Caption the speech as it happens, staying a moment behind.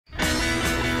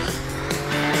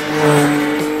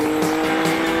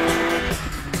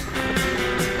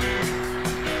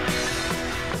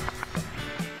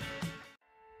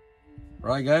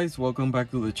Alright guys, welcome back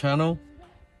to the channel.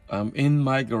 I'm in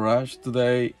my garage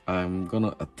today. I'm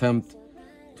gonna attempt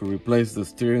to replace the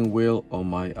steering wheel on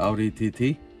my Audi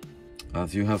TT.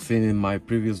 As you have seen in my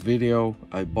previous video,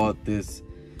 I bought this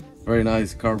very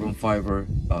nice carbon fiber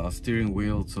steering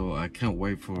wheel, so I can't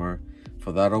wait for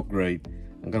that upgrade.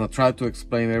 I'm gonna try to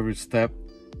explain every step,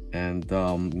 and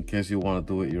in case you want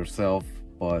to do it yourself,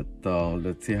 but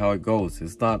let's see how it goes.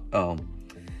 It's not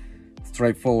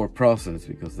straightforward process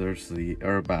because there's the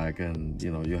airbag, and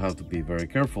you know, you have to be very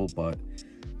careful, but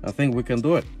I think we can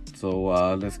do it. So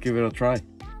let's give it a try.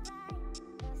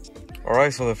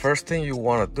 Alright, so the first thing you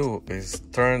want to do is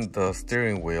turn the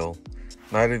steering wheel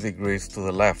 90 degrees to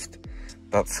the left.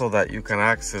 That's so that you can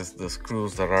access the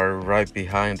screws that are right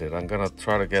behind it. I'm gonna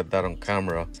try to get that on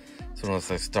camera as soon as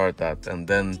I start that, and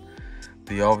then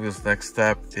the obvious next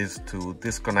step is to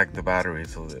disconnect the battery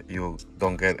so that you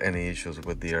don't get any issues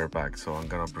with the airbag. So I'm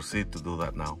gonna proceed to do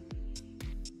that now.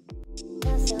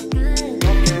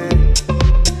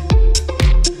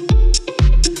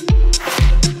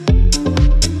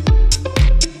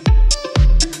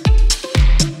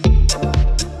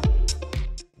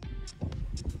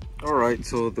 Alright,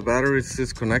 so the battery is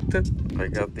disconnected. I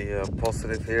got the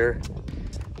positive here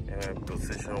in a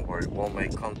position where it won't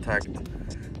make contact.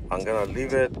 I'm gonna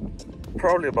leave it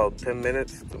probably about 10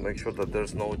 minutes to make sure that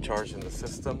there's no charge in the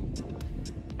system,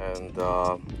 and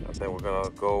then we're gonna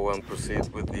go and proceed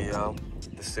with the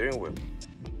steering wheel.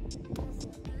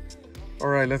 All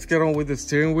right, let's get on with the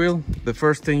steering wheel. The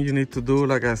first thing you need to do,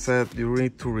 like I said, you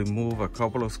need to remove a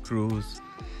couple of screws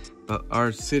that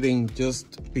are sitting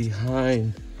just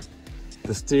behind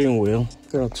the steering wheel. I'm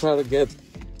gonna try to get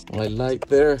my light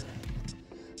there,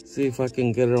 see if I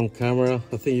can get it on camera.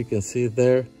 I think you can see it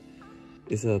there.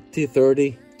 It's a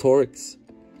T30 Torx,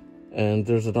 and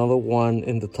there's another one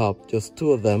in the top, just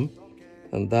two of them,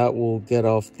 and that will get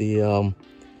off the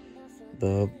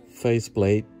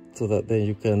faceplate so that then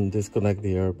you can disconnect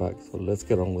the airbag. So let's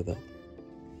get on with that.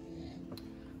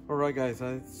 All right guys,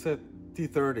 I said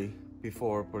T30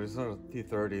 before, but it's not a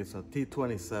T30, it's a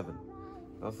T27.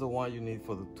 That's the one you need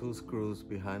for the two screws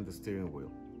behind the steering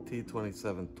wheel.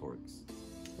 T27 Torx.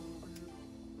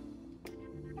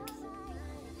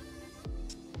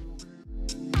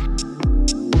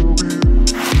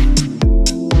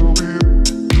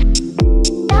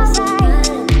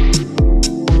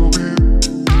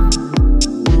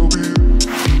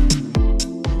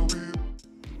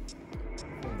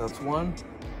 That's one.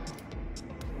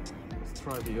 Let's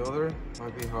try the other.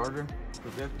 Might be harder to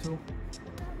get to.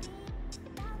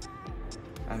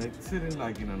 And it's sitting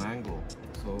like in an angle,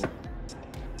 so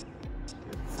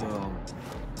it's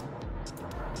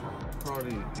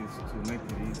probably is to make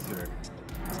it easier.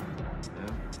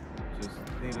 Yeah, just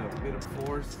need a bit of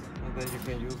force, and then you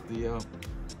can use the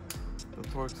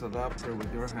Torx adapter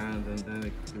with your hand, and then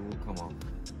it will come off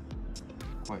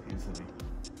quite easily.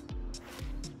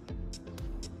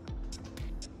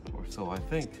 Or so I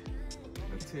think.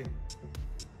 Let's see.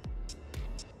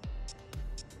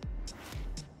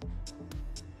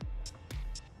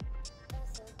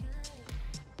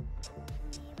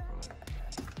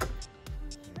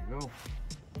 Go.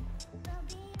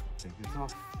 Take this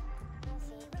off.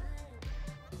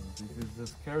 This is the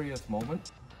scariest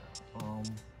moment. I'll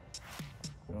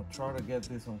try to get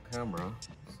this on camera,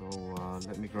 so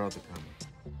let me grab the camera.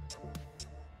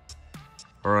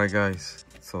 Alright guys,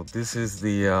 so this is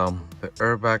the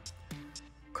airbag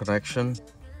connection,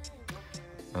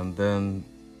 and then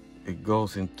it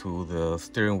goes into the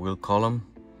steering wheel column.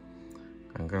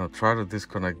 I'm gonna try to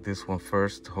disconnect this one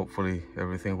first. Hopefully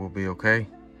everything will be okay.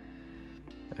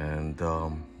 And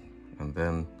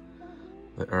then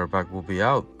the airbag will be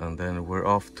out, and then we're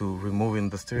off to removing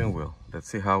the steering wheel. Let's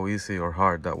see how easy or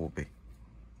hard that will be.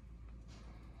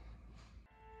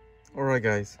 All right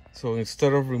guys, so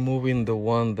instead of removing the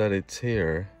one that it's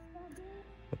here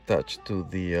attached to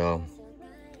the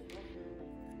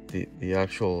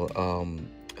actual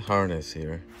harness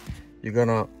here, you're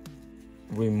gonna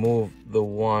remove the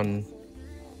one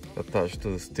attached to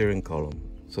the steering column.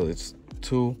 So it's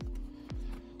two.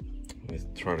 Let me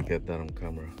try to get that on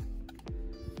camera.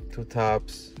 Two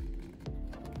taps,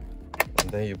 and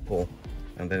then you pull,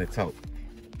 and then it's out.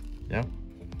 Yeah.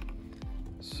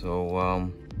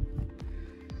 So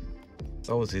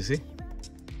that was easy.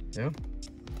 Yeah.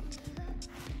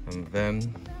 And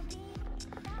then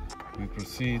we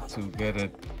proceed to get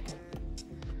it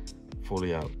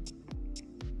fully out.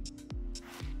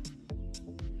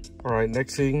 All right.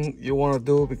 Next thing you want to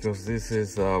do, because this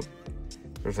is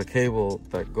there's a cable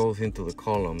that goes into the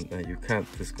column and you can't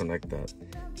disconnect that.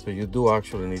 So you do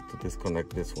actually need to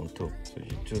disconnect this one too. So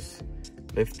you just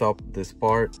lift up this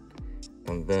part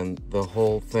and then the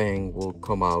whole thing will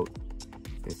come out.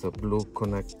 It's a blue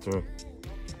connector.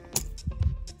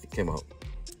 It came out.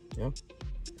 Yeah,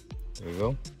 there you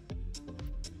go.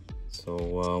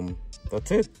 So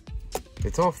that's it.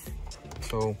 It's off.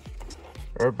 So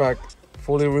airbag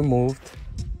fully removed,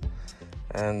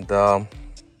 and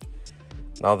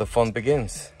now the fun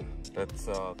begins. That's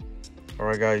all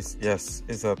right, guys. Yes,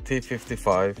 it's a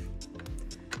T55.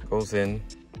 Goes in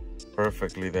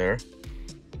perfectly there,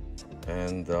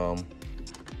 and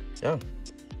yeah,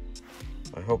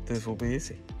 I hope this will be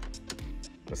easy.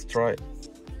 Let's try it.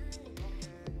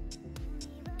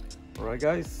 All right,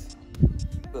 guys,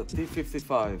 the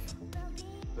T55.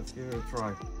 Let's give it a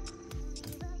try.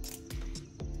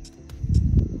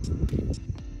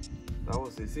 That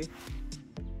was easy,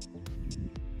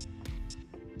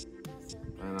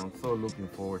 and I'm so looking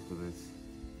forward to this.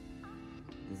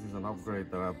 This is an upgrade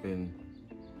that I've been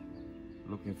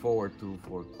looking forward to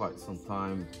for quite some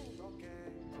time.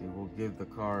 It will give the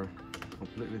car a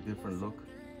completely different look.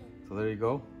 So there you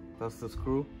go, that's the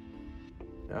screw.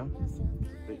 Yeah,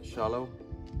 a bit shallow,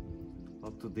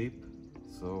 not too deep,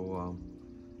 so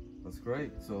that's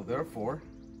great. So therefore,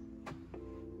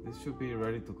 this should be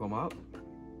ready to come out,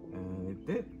 and it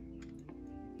did.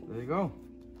 There you go.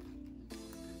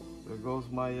 There goes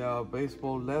my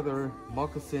baseball leather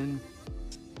moccasin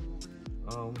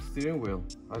steering wheel.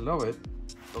 I love it,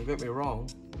 don't get me wrong,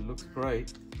 it looks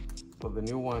great, but the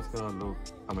new one is gonna look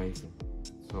amazing.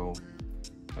 So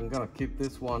I'm gonna keep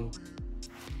this one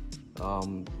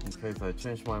in case I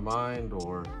change my mind,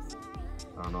 or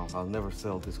I don't know, I'll never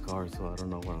sell this car, so I don't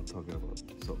know what I'm talking about.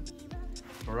 So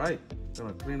all right,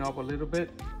 gonna clean up a little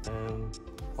bit and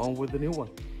on with the new one.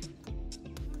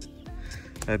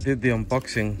 I did the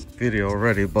unboxing video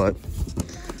already, but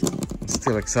I'm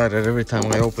still excited every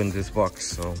time I open this box.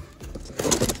 So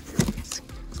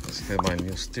let's get my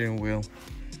new steering wheel.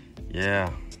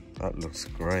 Yeah, that looks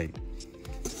great.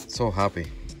 So happy.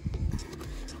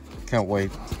 Can't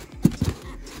wait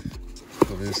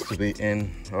for this to be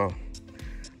in. Oh,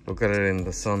 look at it in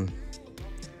the sun.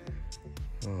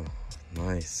 Oh,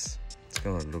 nice. It's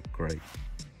gonna look great.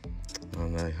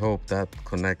 And I hope that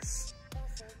connects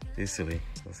easily.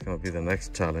 That's gonna be the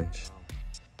next challenge.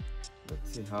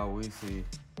 Let's see how easy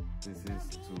this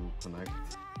is to connect.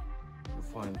 You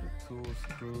find the two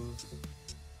screws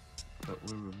that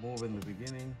we remove in the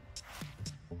beginning,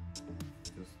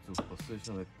 just to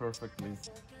position it perfectly.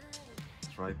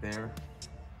 It's right there,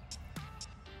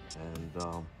 and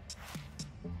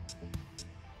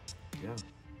yeah,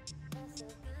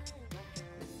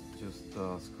 just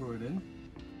screw it in.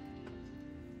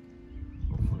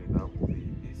 Hopefully that will be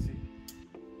easy.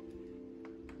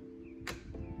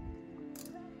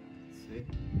 See?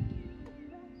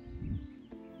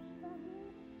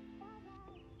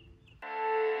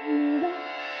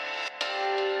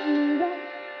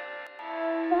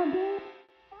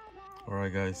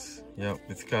 Alright, guys, yeah,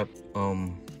 it's got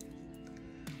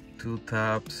two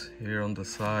tabs here on the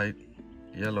side,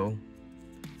 yellow.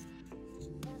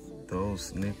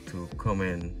 Those need to come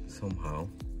in somehow.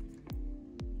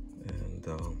 And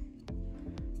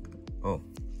oh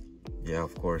yeah,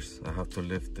 of course I have to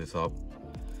lift this up,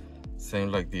 same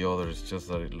like the others, just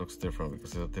that it looks different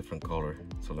because it's a different color.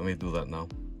 So let me do that now.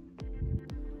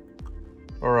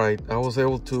 All right, I was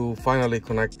able to finally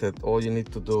connect it. All you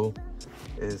need to do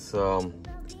is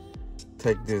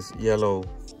take this yellow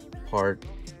part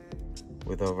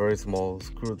with a very small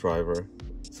screwdriver,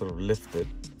 sort of lift it,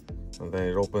 and then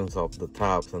it opens up the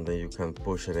tabs, and then you can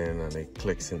push it in and it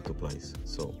clicks into place.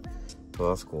 So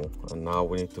that's cool. And now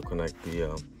we need to connect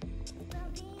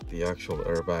the actual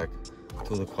airbag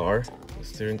to the car, the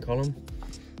steering column.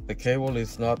 The cable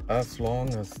is not as long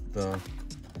as the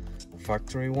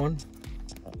factory one.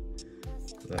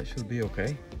 That should be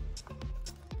okay.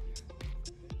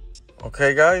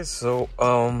 Okay, guys, so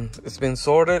it's been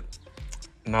sorted.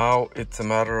 Now it's a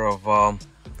matter of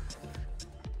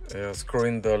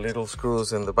screwing the little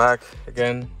screws in the back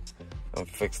again and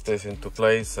fix this into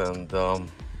place, and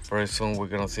very soon we're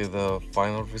gonna see the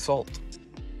final result.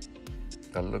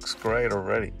 That looks great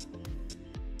already.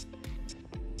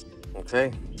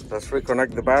 Okay, let's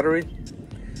reconnect the battery,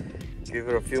 give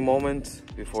it a few moments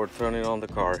before turning on the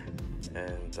car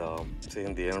and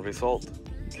seeing the end result.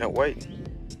 Can't wait.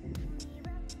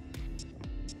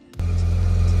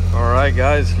 All right,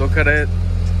 guys, look at it.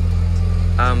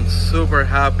 I'm super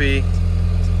happy.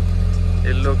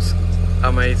 It looks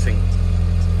amazing.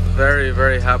 Very,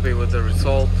 very happy with the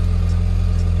result.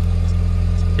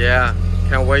 Yeah,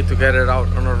 can't wait to get it out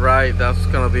on a ride. That's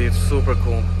gonna be super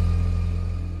cool.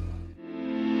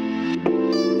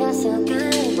 You're so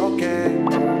good. Okay.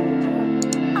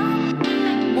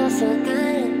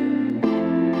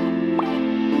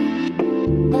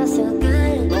 sugar.